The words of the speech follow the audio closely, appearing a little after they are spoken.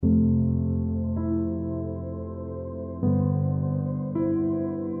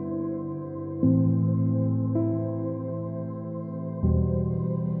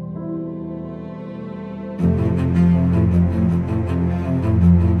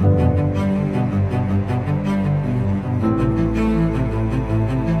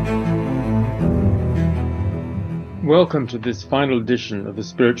Welcome to this final edition of the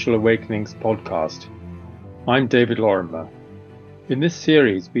Spiritual Awakenings podcast. I'm David Lorimer. In this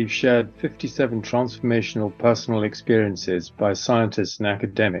series, we've shared 57 transformational personal experiences by scientists and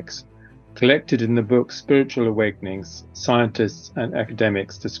academics, collected in the book Spiritual Awakenings, Scientists and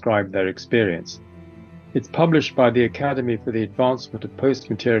Academics Describe Their Experience. It's published by the Academy for the Advancement of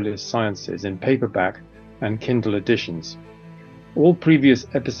Post-Materialist Sciences in paperback and Kindle editions. All previous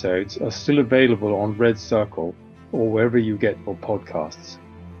episodes are still available on Red Circle or wherever you get your podcasts.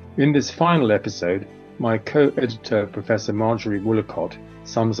 In this final episode, my co-editor, Professor Marjorie Woollacott,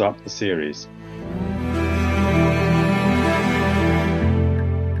 sums up the series.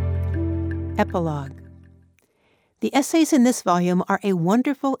 Epilogue. The essays in this volume are a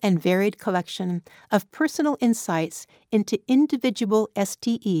wonderful and varied collection of personal insights into individual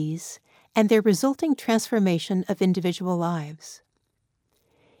STEs and their resulting transformation of individual lives.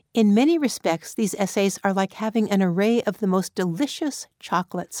 In many respects, these essays are like having an array of the most delicious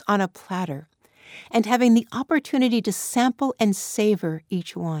chocolates on a platter and having the opportunity to sample and savor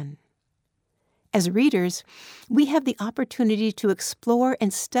each one. As readers, we have the opportunity to explore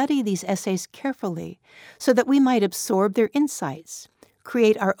and study these essays carefully so that we might absorb their insights,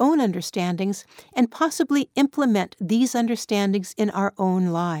 create our own understandings, and possibly implement these understandings in our own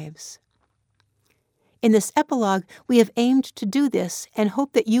lives. In this epilogue, we have aimed to do this and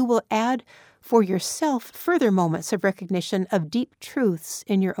hope that you will add for yourself further moments of recognition of deep truths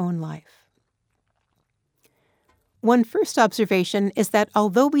in your own life. One first observation is that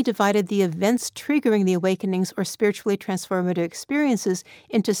although we divided the events triggering the awakenings or spiritually transformative experiences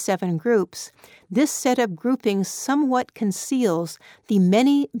into 7 groups, this set of groupings somewhat conceals the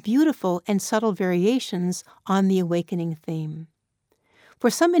many beautiful and subtle variations on the awakening theme. For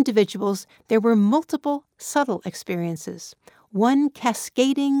some individuals, there were multiple subtle experiences, one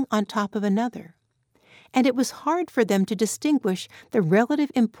cascading on top of another, and it was hard for them to distinguish the relative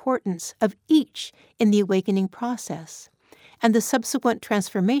importance of each in the awakening process and the subsequent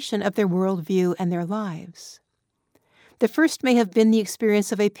transformation of their worldview and their lives. The first may have been the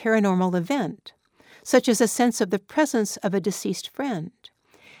experience of a paranormal event, such as a sense of the presence of a deceased friend,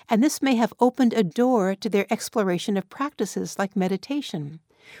 and this may have opened a door to their exploration of practices like meditation,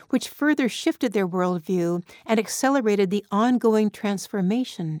 which further shifted their worldview and accelerated the ongoing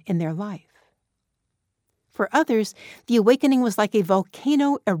transformation in their life. For others, the awakening was like a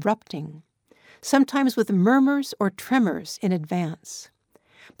volcano erupting, sometimes with murmurs or tremors in advance,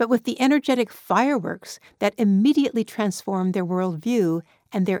 but with the energetic fireworks that immediately transformed their worldview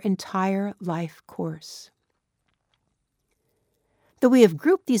and their entire life course. Though we have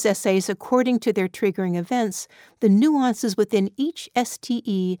grouped these essays according to their triggering events, the nuances within each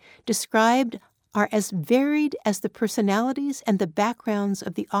STE described are as varied as the personalities and the backgrounds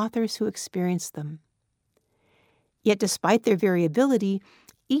of the authors who experienced them. Yet despite their variability,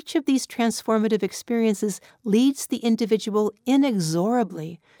 each of these transformative experiences leads the individual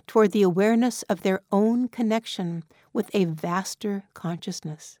inexorably toward the awareness of their own connection with a vaster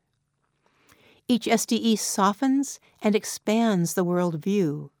consciousness. Each STE softens and expands the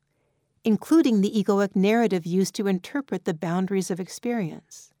worldview, including the egoic narrative used to interpret the boundaries of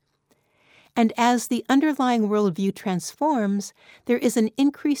experience. And as the underlying worldview transforms, there is an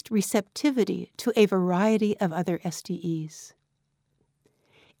increased receptivity to a variety of other STEs.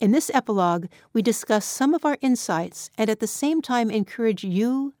 In this epilogue, we discuss some of our insights and at the same time encourage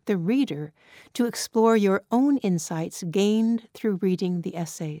you, the reader, to explore your own insights gained through reading the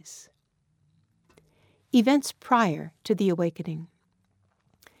essays. Events prior to the awakening.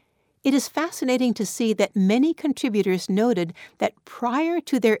 It is fascinating to see that many contributors noted that prior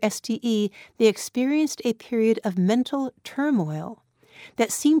to their STE, they experienced a period of mental turmoil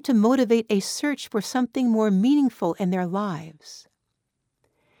that seemed to motivate a search for something more meaningful in their lives.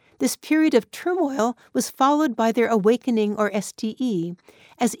 This period of turmoil was followed by their awakening or STE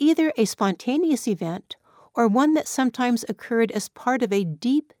as either a spontaneous event or one that sometimes occurred as part of a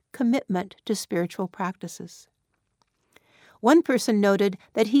deep commitment to spiritual practices. One person noted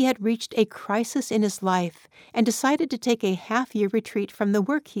that he had reached a crisis in his life and decided to take a half-year retreat from the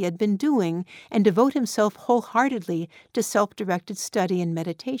work he had been doing and devote himself wholeheartedly to self-directed study and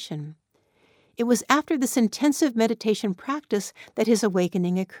meditation. It was after this intensive meditation practice that his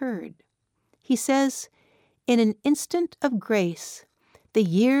awakening occurred. He says, "In an instant of grace, the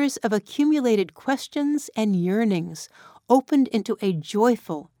years of accumulated questions and yearnings opened into a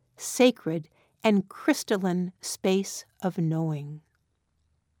joyful, sacred, and crystalline space of knowing."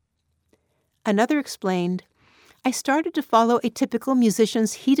 Another explained, "I started to follow a typical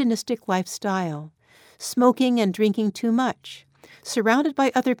musician's hedonistic lifestyle, smoking and drinking too much, surrounded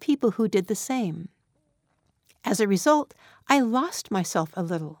by other people who did the same. As a result, I lost myself a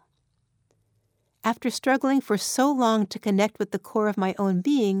little. After struggling for so long to connect with the core of my own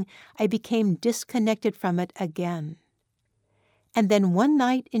being, I became disconnected from it again. And then one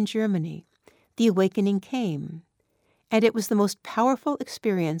night in Germany, the awakening came, and it was the most powerful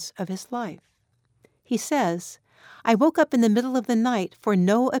experience of his life. He says, "I woke up in the middle of the night for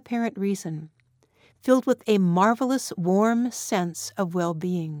no apparent reason, filled with a marvelous, warm sense of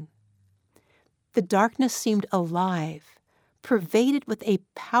well-being. The darkness seemed alive, pervaded with a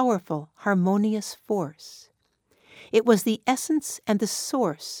powerful, harmonious force. It was the essence and the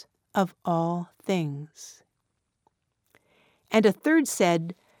source of all things." And a third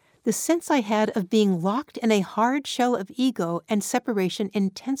said, "The sense I had of being locked in a hard shell of ego and separation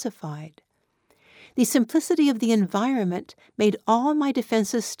intensified. The simplicity of the environment made all my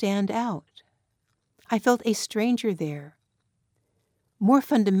defenses stand out. I felt a stranger there. More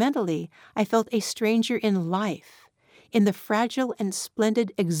fundamentally, I felt a stranger in life, in the fragile and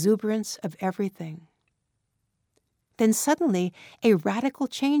splendid exuberance of everything." Then suddenly, a radical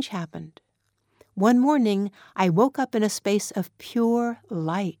change happened. One morning, I woke up in a space of pure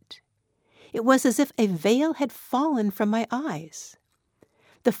light. It was as if a veil had fallen from my eyes.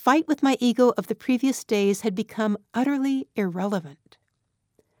 The fight with my ego of the previous days had become utterly irrelevant.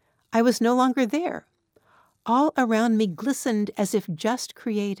 I was no longer there. All around me glistened as if just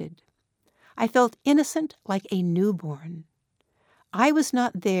created. I felt innocent like a newborn. I was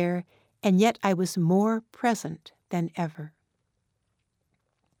not there, and yet I was more present than ever.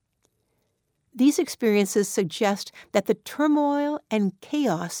 These experiences suggest that the turmoil and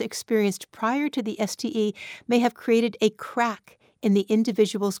chaos experienced prior to the STE may have created a crack in the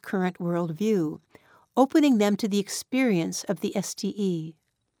individual's current worldview, opening them to the experience of the STE.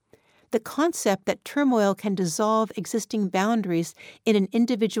 The concept that turmoil can dissolve existing boundaries in an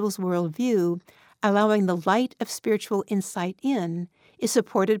individual's worldview, allowing the light of spiritual insight in, is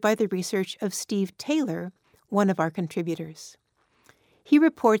supported by the research of Steve Taylor, one of our contributors. He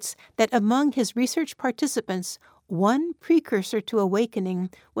reports that among his research participants, one precursor to awakening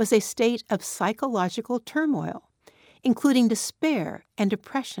was a state of psychological turmoil, including despair and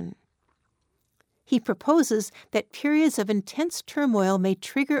depression. He proposes that periods of intense turmoil may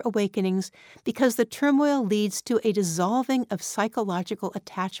trigger awakenings because the turmoil leads to a dissolving of psychological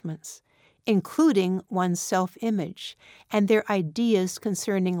attachments, including one's self-image and their ideas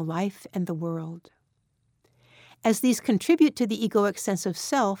concerning life and the world. As these contribute to the egoic sense of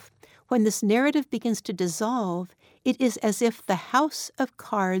self, when this narrative begins to dissolve, it is as if the house of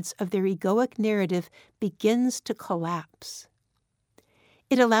cards of their egoic narrative begins to collapse.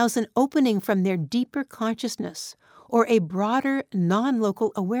 It allows an opening from their deeper consciousness or a broader,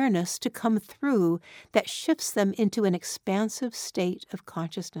 non-local awareness to come through that shifts them into an expansive state of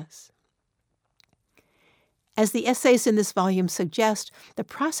consciousness. As the essays in this volume suggest, the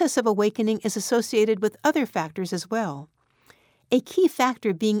process of awakening is associated with other factors as well, a key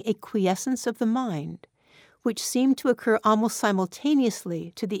factor being a quiescence of the mind, which seemed to occur almost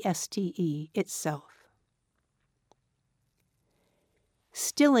simultaneously to the STE itself.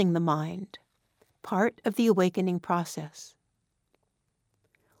 Stilling the mind, part of the awakening process.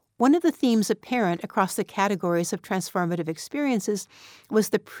 One of the themes apparent across the categories of transformative experiences was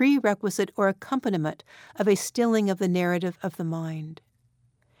the prerequisite or accompaniment of a stilling of the narrative of the mind,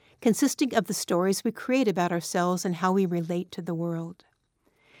 consisting of the stories we create about ourselves and how we relate to the world.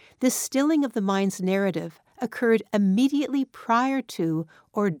 This stilling of the mind's narrative occurred immediately prior to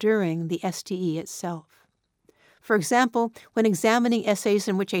or during the STE itself. For example, when examining essays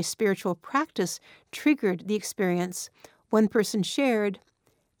in which a spiritual practice triggered the experience, one person shared,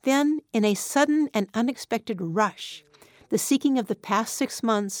 "Then, in a sudden and unexpected rush, the seeking of the past 6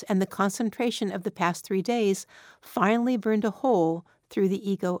 months and the concentration of the past 3 days finally burned a hole through the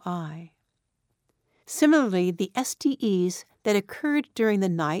ego eye." Similarly, the STEs that occurred during the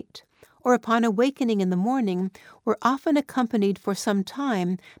night or upon awakening in the morning were often accompanied for some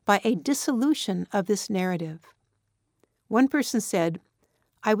time by a dissolution of this narrative. One person said,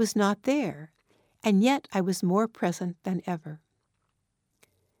 "I was not there, and yet I was more present than ever."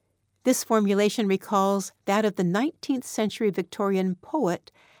 This formulation recalls that of the 19th century Victorian poet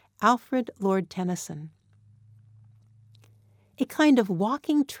Alfred Lord Tennyson. "A kind of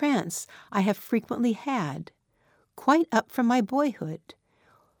walking trance I have frequently had, quite up from my boyhood,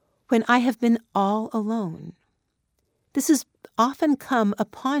 when I have been all alone. This has often come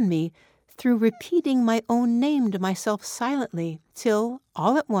upon me through repeating my own name to myself silently, till,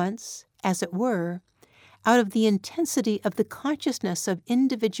 all at once, as it were, out of the intensity of the consciousness of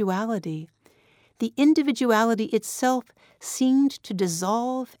individuality, the individuality itself seemed to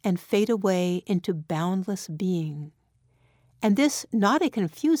dissolve and fade away into boundless being. And this not a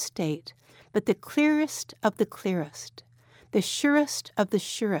confused state, but the clearest of the clearest, the surest of the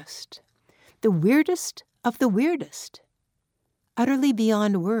surest, the weirdest of the weirdest, utterly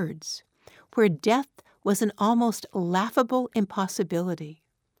beyond words, where death was an almost laughable impossibility.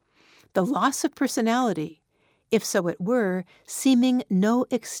 The loss of personality, if so it were, seeming no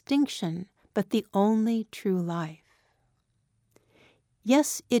extinction, but the only true life.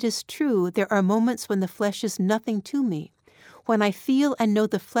 Yes, it is true there are moments when the flesh is nothing to me, when I feel and know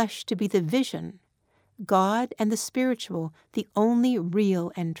the flesh to be the vision, God and the spiritual, the only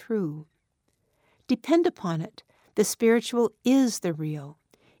real and true. Depend upon it, the spiritual is the real.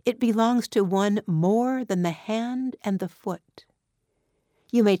 It belongs to one more than the hand and the foot.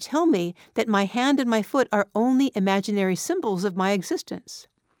 You may tell me that my hand and my foot are only imaginary symbols of my existence.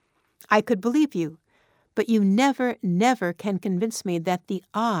 I could believe you, but you never, never can convince me that the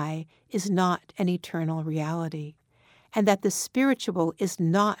I is not an eternal reality, and that the spiritual is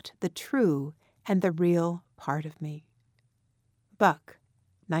not the true and the real part of me. Buck,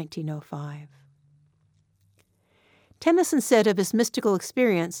 1905. Tennyson said of his mystical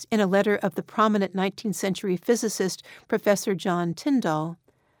experience in a letter of the prominent 19th century physicist Professor John Tyndall,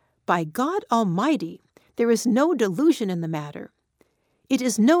 "By God Almighty, there is no delusion in the matter. It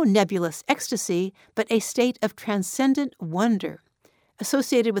is no nebulous ecstasy, but a state of transcendent wonder,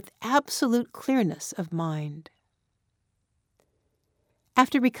 associated with absolute clearness of mind."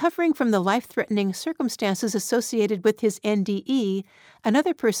 After recovering from the life-threatening circumstances associated with his NDE,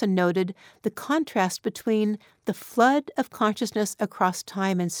 another person noted the contrast between the flood of consciousness across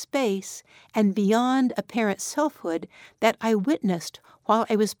time and space and beyond apparent selfhood that I witnessed while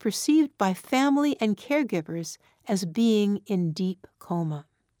I was perceived by family and caregivers as being in deep coma.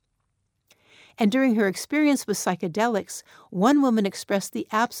 And during her experience with psychedelics, one woman expressed the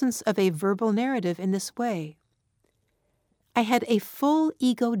absence of a verbal narrative in this way: "I had a full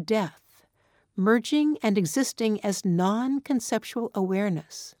ego death, merging and existing as non-conceptual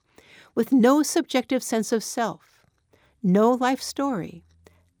awareness, with no subjective sense of self, no life story,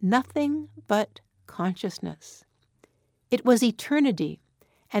 nothing but consciousness. It was eternity,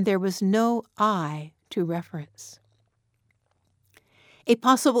 and there was no I to reference." A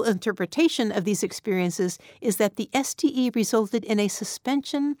possible interpretation of these experiences is that the STE resulted in a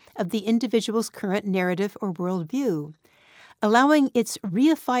suspension of the individual's current narrative or worldview, allowing its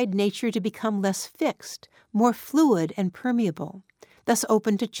reified nature to become less fixed, more fluid and permeable, thus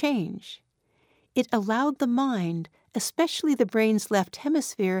open to change. It allowed the mind, especially the brain's left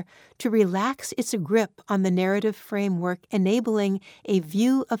hemisphere, to relax its grip on the narrative framework, enabling a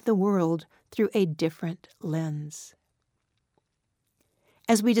view of the world through a different lens.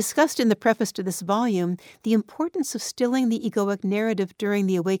 As we discussed in the preface to this volume, the importance of stilling the egoic narrative during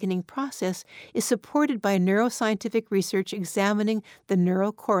the awakening process is supported by neuroscientific research examining the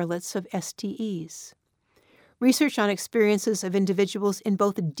neural correlates of STEs. Research on experiences of individuals in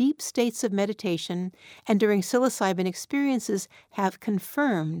both deep states of meditation and during psilocybin experiences have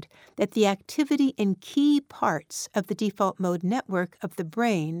confirmed that the activity in key parts of the default mode network of the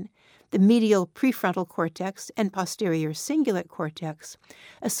brain, the medial prefrontal cortex and posterior cingulate cortex,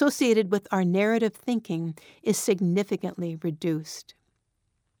 associated with our narrative thinking, is significantly reduced.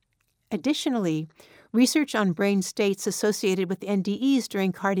 Additionally, research on brain states associated with NDEs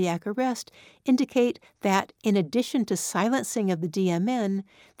during cardiac arrest indicate that, in addition to silencing of the DMN,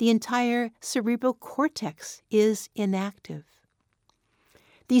 the entire cerebral cortex is inactive.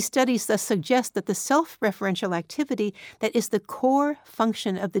 These studies thus suggest that the self-referential activity that is the core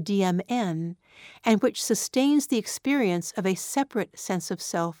function of the DMN and which sustains the experience of a separate sense of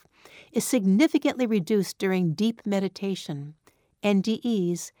self is significantly reduced during deep meditation,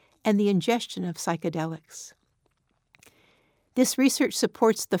 NDEs, and the ingestion of psychedelics. This research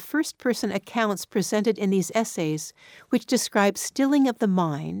supports the first-person accounts presented in these essays, which describe stilling of the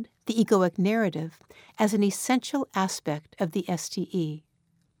mind, the egoic narrative, as an essential aspect of the STE.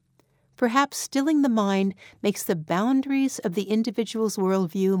 Perhaps stilling the mind makes the boundaries of the individual's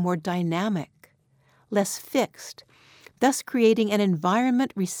worldview more dynamic, less fixed, thus creating an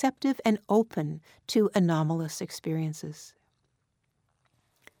environment receptive and open to anomalous experiences.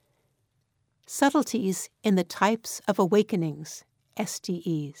 Subtleties in the types of awakenings,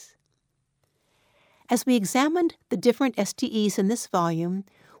 STEs. As we examined the different STEs in this volume,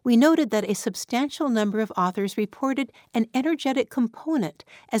 we noted that a substantial number of authors reported an energetic component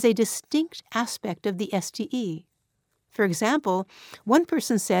as a distinct aspect of the STE. For example, one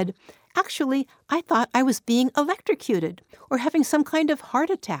person said, "Actually, I thought I was being electrocuted or having some kind of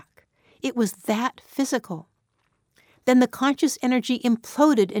heart attack. It was that physical. Then the conscious energy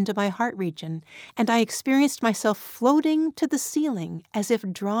imploded into my heart region, and I experienced myself floating to the ceiling as if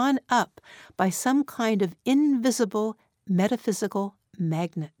drawn up by some kind of invisible metaphysical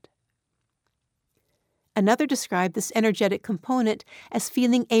magnet. Another described this energetic component as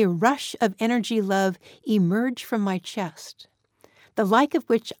feeling a rush of energy love emerge from my chest, the like of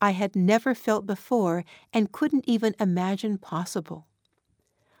which I had never felt before and couldn't even imagine possible.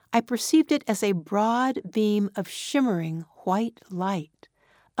 I perceived it as a broad beam of shimmering white light,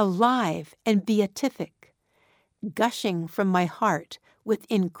 alive and beatific, gushing from my heart with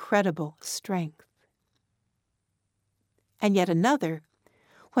incredible strength. And yet another,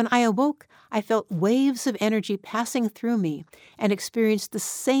 when I awoke, I felt waves of energy passing through me and experienced the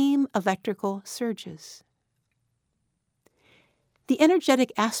same electrical surges. The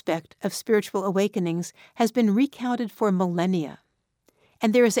energetic aspect of spiritual awakenings has been recounted for millennia,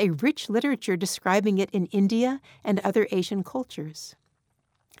 and there is a rich literature describing it in India and other Asian cultures.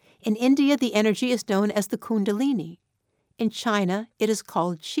 In India, the energy is known as the Kundalini. In China, it is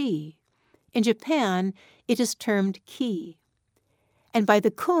called Qi. In Japan, it is termed Ki. And by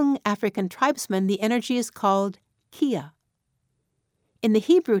the Kung African tribesmen, the energy is called Kia. In the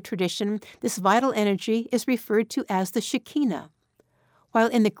Hebrew tradition, this vital energy is referred to as the Shekinah, while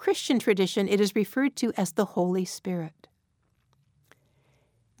in the Christian tradition, it is referred to as the Holy Spirit.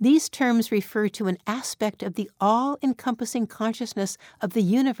 These terms refer to an aspect of the all-encompassing consciousness of the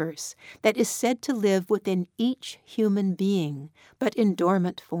universe that is said to live within each human being, but in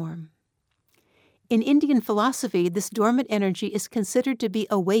dormant form. In Indian philosophy, this dormant energy is considered to be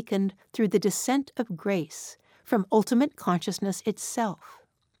awakened through the descent of grace from ultimate consciousness itself.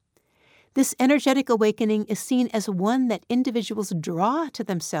 This energetic awakening is seen as one that individuals draw to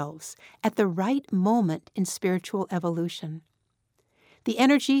themselves at the right moment in spiritual evolution. The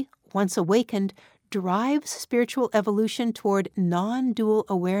energy, once awakened, drives spiritual evolution toward non-dual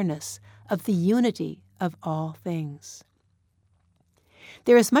awareness of the unity of all things.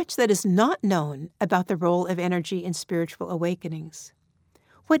 There is much that is not known about the role of energy in spiritual awakenings.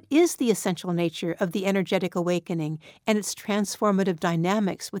 What is the essential nature of the energetic awakening and its transformative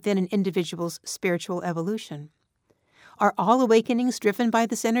dynamics within an individual's spiritual evolution? Are all awakenings driven by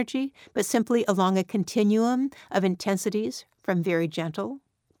this energy, but simply along a continuum of intensities from very gentle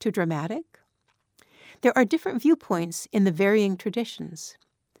to dramatic? There are different viewpoints in the varying traditions.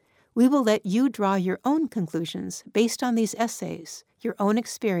 We will let you draw your own conclusions based on these essays, your own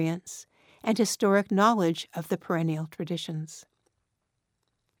experience, and historic knowledge of the perennial traditions.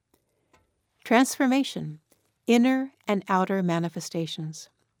 Transformation, inner and outer manifestations.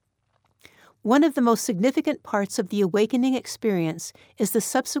 One of the most significant parts of the awakening experience is the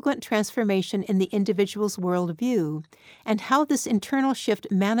subsequent transformation in the individual's worldview and how this internal shift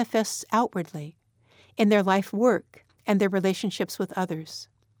manifests outwardly in their life work and their relationships with others.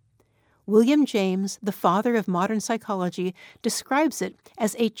 William James, the father of modern psychology, describes it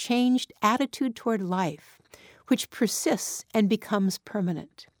as a changed attitude toward life, which persists and becomes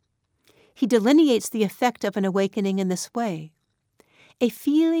permanent. He delineates the effect of an awakening in this way: a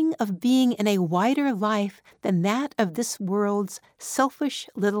feeling of being in a wider life than that of this world's selfish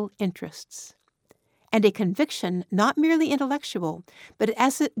little interests, and a conviction not merely intellectual, but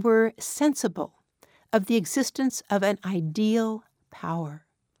as it were sensible, of the existence of an ideal power.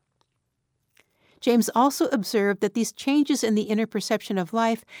 James also observed that these changes in the inner perception of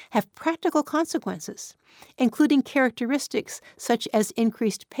life have practical consequences, including characteristics such as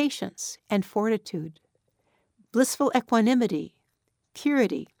increased patience and fortitude, blissful equanimity,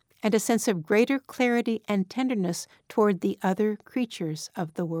 purity, and a sense of greater clarity and tenderness toward the other creatures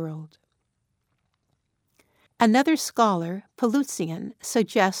of the world. Another scholar, Paluzian,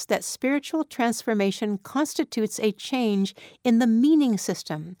 suggests that spiritual transformation constitutes a change in the meaning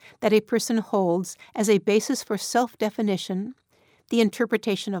system that a person holds as a basis for self-definition, the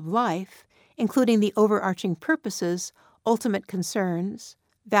interpretation of life, including the overarching purposes, ultimate concerns,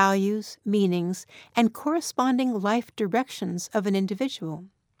 values, meanings, and corresponding life directions of an individual.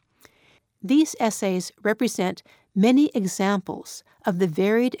 These essays represent many examples of the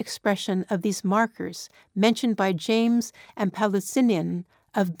varied expression of these markers mentioned by James and Paluzian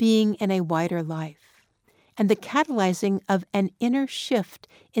of being in a wider life, and the catalyzing of an inner shift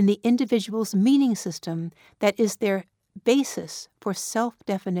in the individual's meaning system that is their basis for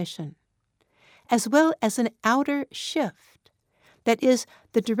self-definition, as well as an outer shift that is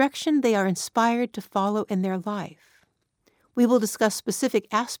the direction they are inspired to follow in their life. We will discuss specific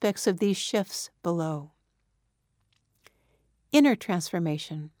aspects of these shifts below. Inner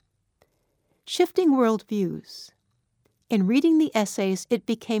transformation. Shifting worldviews. In reading the essays, it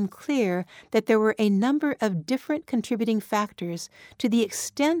became clear that there were a number of different contributing factors to the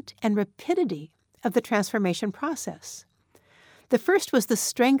extent and rapidity of the transformation process. The first was the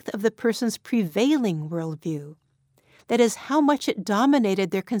strength of the person's prevailing worldview, that is, how much it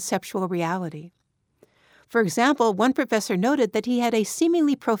dominated their conceptual reality. For example, one professor noted that he had a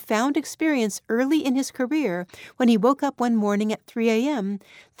seemingly profound experience early in his career when he woke up one morning at 3 a.m.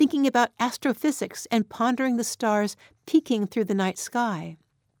 thinking about astrophysics and pondering the stars peeking through the night sky.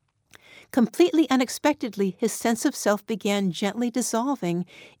 Completely unexpectedly, his sense of self began gently dissolving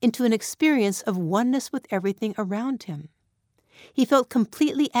into an experience of oneness with everything around him. He felt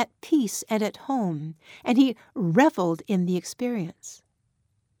completely at peace and at home, and he reveled in the experience.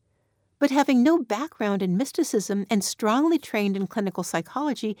 But having no background in mysticism and strongly trained in clinical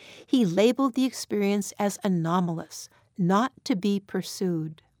psychology, he labeled the experience as anomalous, not to be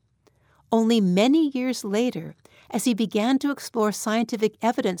pursued. Only many years later, as he began to explore scientific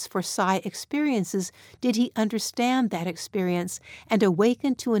evidence for psi experiences, did he understand that experience and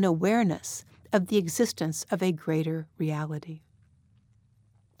awaken to an awareness of the existence of a greater reality.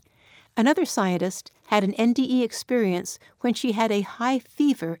 Another scientist had an NDE experience when she had a high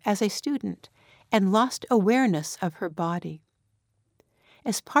fever as a student and lost awareness of her body.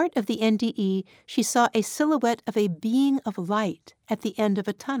 As part of the NDE, she saw a silhouette of a being of light at the end of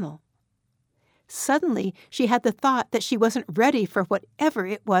a tunnel. Suddenly, she had the thought that she wasn't ready for whatever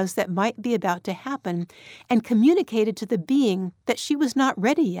it was that might be about to happen and communicated to the being that she was not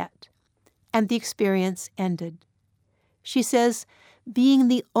ready yet, and the experience ended. She says, "Being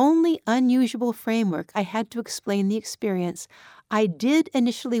the only unusual framework I had to explain the experience, I did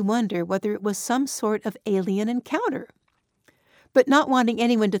initially wonder whether it was some sort of alien encounter. But not wanting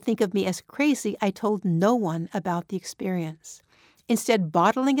anyone to think of me as crazy, I told no one about the experience, instead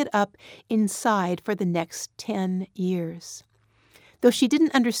bottling it up inside for the next 10 years. Though she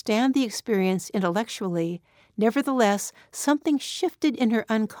didn't understand the experience intellectually, nevertheless, something shifted in her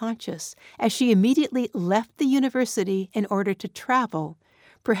unconscious as she immediately left the university in order to travel,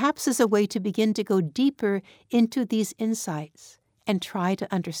 perhaps as a way to begin to go deeper into these insights and try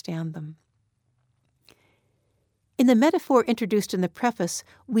to understand them." In the metaphor introduced in the preface,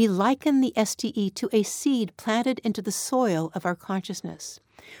 we liken the STE to a seed planted into the soil of our consciousness,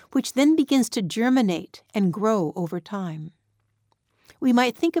 which then begins to germinate and grow over time. We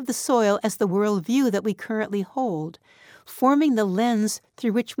might think of the soil as the worldview that we currently hold, forming the lens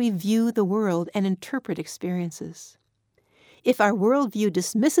through which we view the world and interpret experiences. If our worldview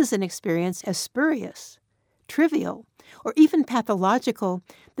dismisses an experience as spurious, trivial, or even pathological,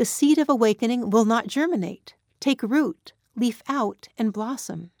 the seed of awakening will not germinate, take root, leaf out, and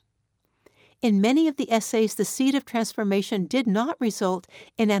blossom. In many of the essays, the seed of transformation did not result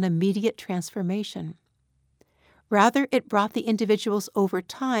in an immediate transformation. Rather, it brought the individuals over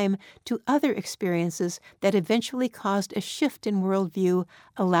time to other experiences that eventually caused a shift in worldview,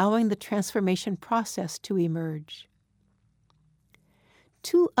 allowing the transformation process to emerge.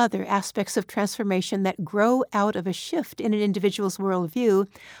 Two other aspects of transformation that grow out of a shift in an individual's worldview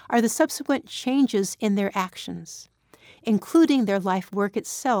are the subsequent changes in their actions, including their life work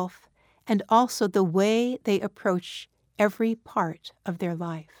itself, and also the way they approach every part of their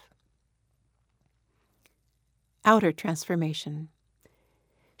life. Outer transformation.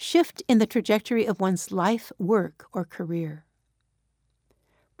 Shift in the trajectory of one's life, work, or career.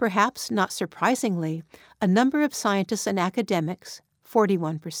 Perhaps not surprisingly, a number of scientists and academics,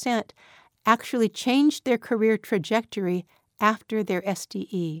 41%, actually changed their career trajectory after their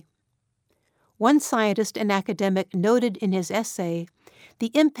SDE. One scientist and academic noted in his essay, "The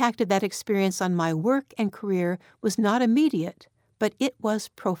impact of that experience on my work and career was not immediate, but it was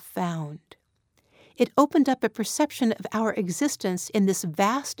profound. It opened up a perception of our existence in this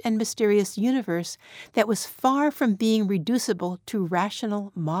vast and mysterious universe that was far from being reducible to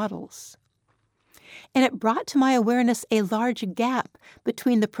rational models. And it brought to my awareness a large gap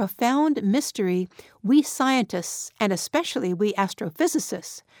between the profound mystery we scientists, and especially we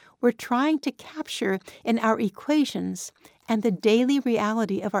astrophysicists, were trying to capture in our equations and the daily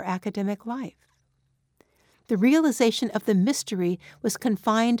reality of our academic life. The realization of the mystery was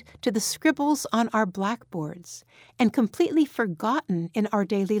confined to the scribbles on our blackboards and completely forgotten in our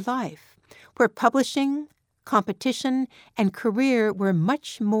daily life, where publishing, competition, and career were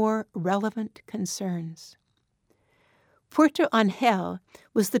much more relevant concerns. Puerto Angel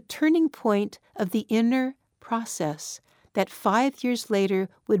was the turning point of the inner process that 5 years later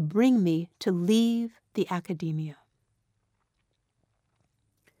would bring me to leave the academia."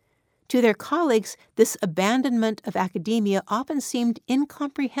 To their colleagues, this abandonment of academia often seemed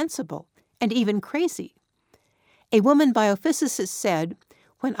incomprehensible and even crazy. A woman biophysicist said,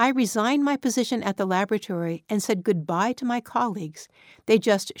 "When I resigned my position at the laboratory and said goodbye to my colleagues, they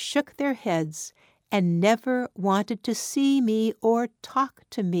just shook their heads and never wanted to see me or talk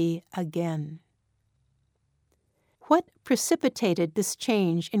to me again." What precipitated this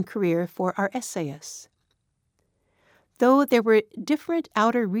change in career for our essayists? Though there were different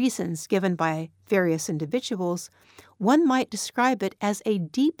outer reasons given by various individuals, one might describe it as a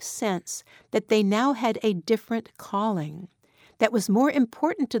deep sense that they now had a different calling that was more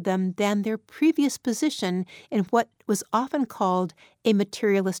important to them than their previous position in what was often called a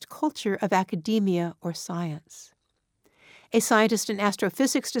materialist culture of academia or science. A scientist in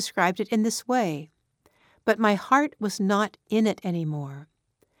astrophysics described it in this way: "But my heart was not in it anymore.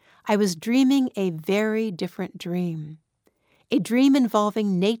 I was dreaming a very different dream. A dream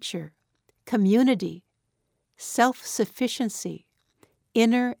involving nature, community, self-sufficiency,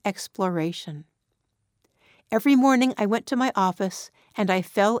 inner exploration. Every morning I went to my office and I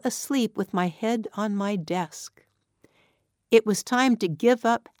fell asleep with my head on my desk. It was time to give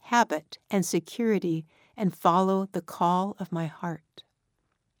up habit and security and follow the call of my heart."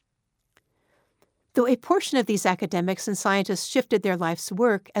 Though a portion of these academics and scientists shifted their life's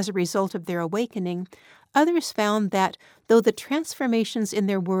work as a result of their awakening, others found that, though the transformations in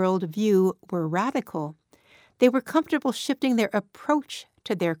their world view were radical, they were comfortable shifting their approach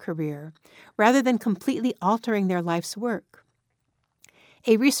to their career, rather than completely altering their life's work.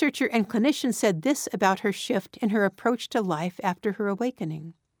 A researcher and clinician said this about her shift in her approach to life after her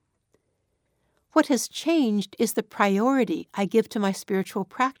awakening: "What has changed is the priority I give to my spiritual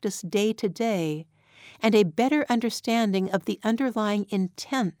practice day to day, and a better understanding of the underlying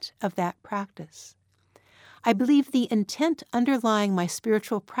intent of that practice. I believe the intent underlying my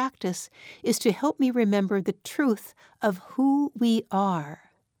spiritual practice is to help me remember the truth of who we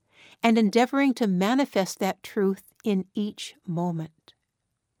are, and endeavoring to manifest that truth in each moment."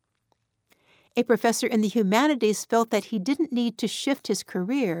 A professor in the humanities felt that he didn't need to shift his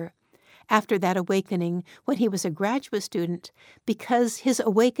career after that awakening when he was a graduate student, because his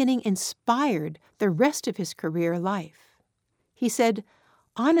awakening inspired the rest of his career life. He said,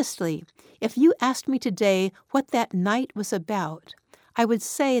 "Honestly, if you asked me today what that night was about, I would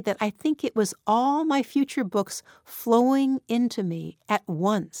say that I think it was all my future books flowing into me at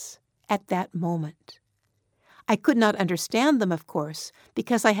once at that moment. I could not understand them, of course,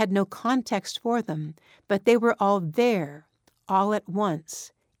 because I had no context for them, but they were all there, all at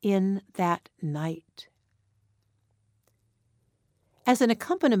once, in that night." As an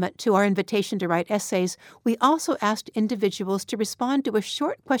accompaniment to our invitation to write essays, we also asked individuals to respond to a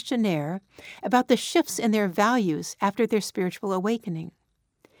short questionnaire about the shifts in their values after their spiritual awakening.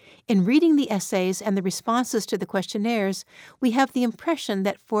 In reading the essays and the responses to the questionnaires, we have the impression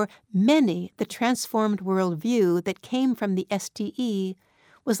that for many, the transformed worldview that came from the STE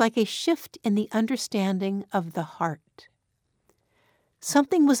was like a shift in the understanding of the heart.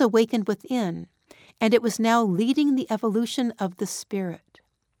 Something was awakened within, and it was now leading the evolution of the spirit.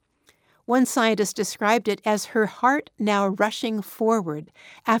 One scientist described it as her heart now rushing forward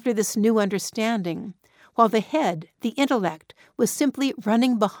after this new understanding, while the head, the intellect, was simply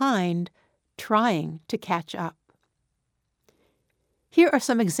running behind, trying to catch up. Here are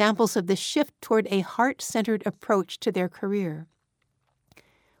some examples of this shift toward a heart-centered approach to their career.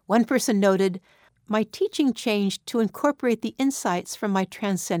 One person noted, "My teaching changed to incorporate the insights from my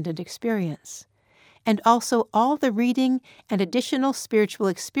transcendent experience, and also all the reading and additional spiritual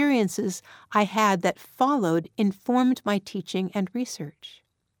experiences I had that followed informed my teaching and research."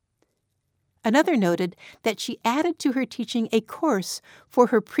 Another noted that she added to her teaching a course for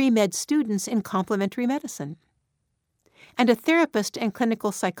her pre-med students in complementary medicine. And a therapist and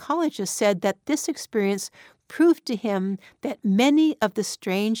clinical psychologist said that this experience proved to him that many of the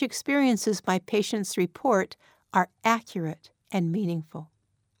strange experiences my patients report are accurate and meaningful.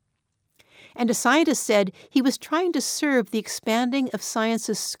 And a scientist said he was trying to serve the expanding of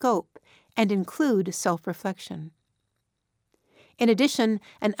science's scope and include self-reflection. In addition,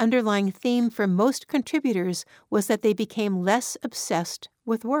 an underlying theme for most contributors was that they became less obsessed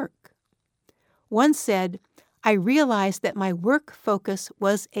with work. One said, "I realized that my work focus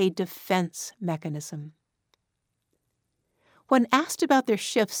was a defense mechanism." When asked about their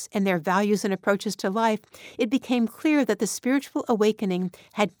shifts in their values and approaches to life, it became clear that the spiritual awakening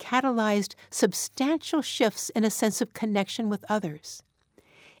had catalyzed substantial shifts in a sense of connection with others.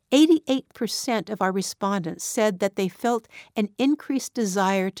 88% of our respondents said that they felt an increased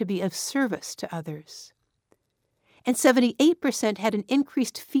desire to be of service to others. And 78% had an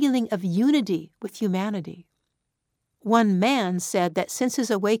increased feeling of unity with humanity. One man said that since his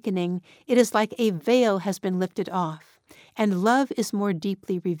awakening, it is like a veil has been lifted off, and love is more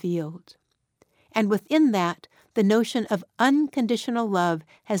deeply revealed. And within that, the notion of unconditional love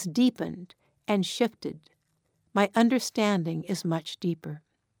has deepened and shifted. My understanding is much deeper.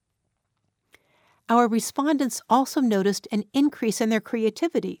 Our respondents also noticed an increase in their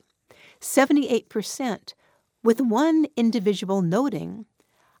creativity, 78%, with one individual noting,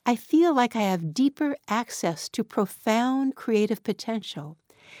 "I feel like I have deeper access to profound creative potential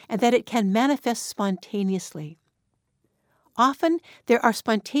and that it can manifest spontaneously." Often there are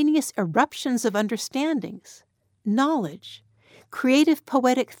spontaneous eruptions of understandings, knowledge, creative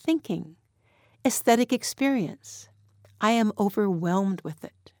poetic thinking, aesthetic experience. I am overwhelmed with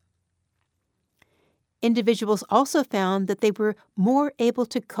it. Individuals also found that they were more able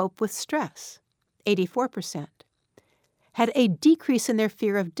to cope with stress, 84%, had a decrease in their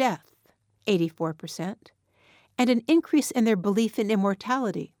fear of death, 84%, and an increase in their belief in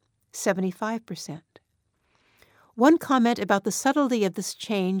immortality, 75%. One comment about the subtlety of this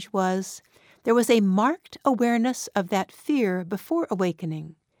change was, there was a marked awareness of that fear before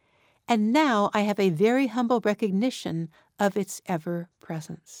awakening, and now I have a very humble recognition of its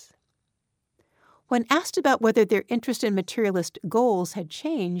ever-presence. When asked about whether their interest in materialist goals had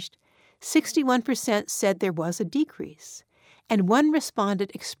changed, 61% said there was a decrease, and one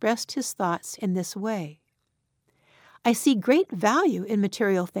respondent expressed his thoughts in this way: "I see great value in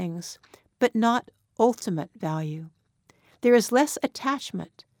material things, but not ultimate value. There is less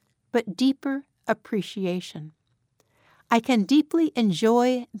attachment, but deeper appreciation. I can deeply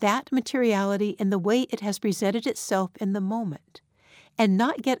enjoy that materiality in the way it has presented itself in the moment, and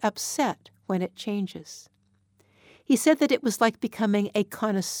not get upset when it changes." He said that it was like becoming a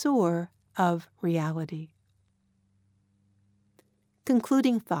connoisseur of reality.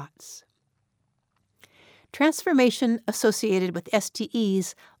 Concluding thoughts. Transformation associated with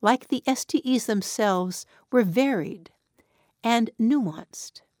STEs, like the STEs themselves, were varied and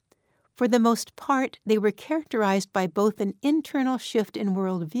nuanced. For the most part, they were characterized by both an internal shift in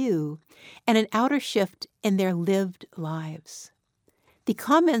worldview and an outer shift in their lived lives. The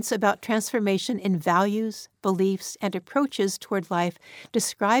comments about transformation in values, beliefs, and approaches toward life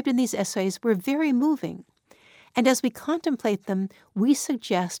described in these essays were very moving, and as we contemplate them, we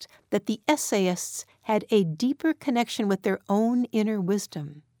suggest that the essayists had a deeper connection with their own inner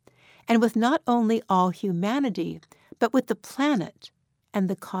wisdom, and with not only all humanity, but with the planet and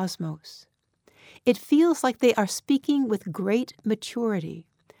the cosmos. It feels like they are speaking with great maturity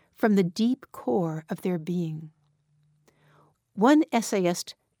from the deep core of their being. One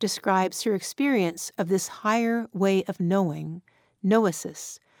essayist describes her experience of this higher way of knowing,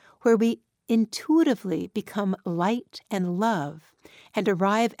 noesis, where we intuitively become light and love and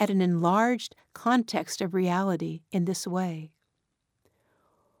arrive at an enlarged context of reality in this way.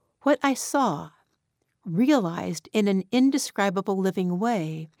 "What I saw, realized in an indescribable living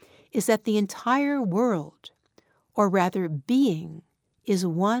way, is that the entire world, or rather being, is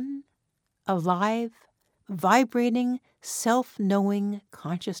one, alive, vibrating, self-knowing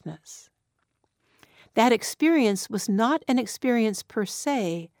consciousness. That experience was not an experience per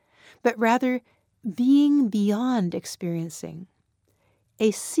se, but rather being beyond experiencing,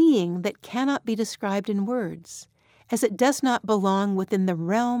 a seeing that cannot be described in words, as it does not belong within the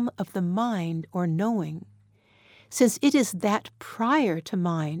realm of the mind or knowing, since it is that prior to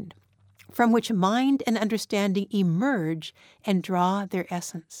mind, from which mind and understanding emerge and draw their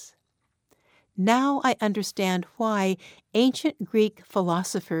essence. Now I understand why ancient Greek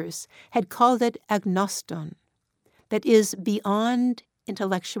philosophers had called it agnoston, that is, beyond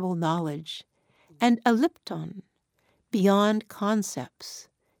intellectual knowledge, and alypton, beyond concepts,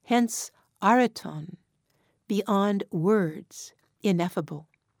 hence areton, beyond words, ineffable.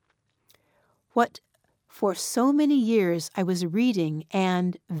 What for so many years I was reading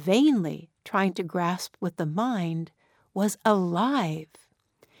and vainly trying to grasp with the mind was alive.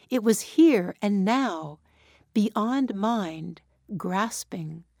 It was here and now, beyond mind,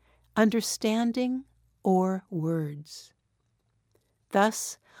 grasping, understanding, or words.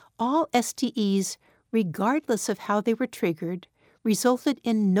 Thus, all STEs, regardless of how they were triggered, resulted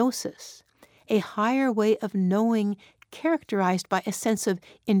in gnosis, a higher way of knowing characterized by a sense of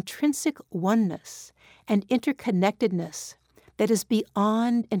intrinsic oneness and interconnectedness that is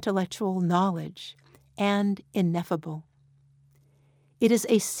beyond intellectual knowledge and ineffable. It is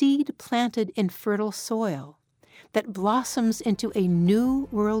a seed planted in fertile soil that blossoms into a new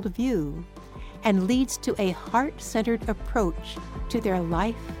worldview and leads to a heart-centered approach to their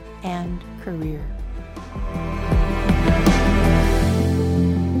life and career.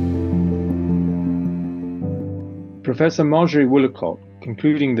 Professor Marjorie Woollacott,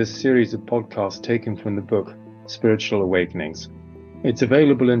 concluding this series of podcasts taken from the book Spiritual Awakenings. It's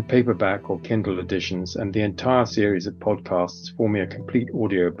available in paperback or Kindle editions, and the entire series of podcasts forming a complete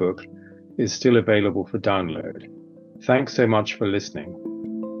audiobook is still available for download. Thanks so much for listening.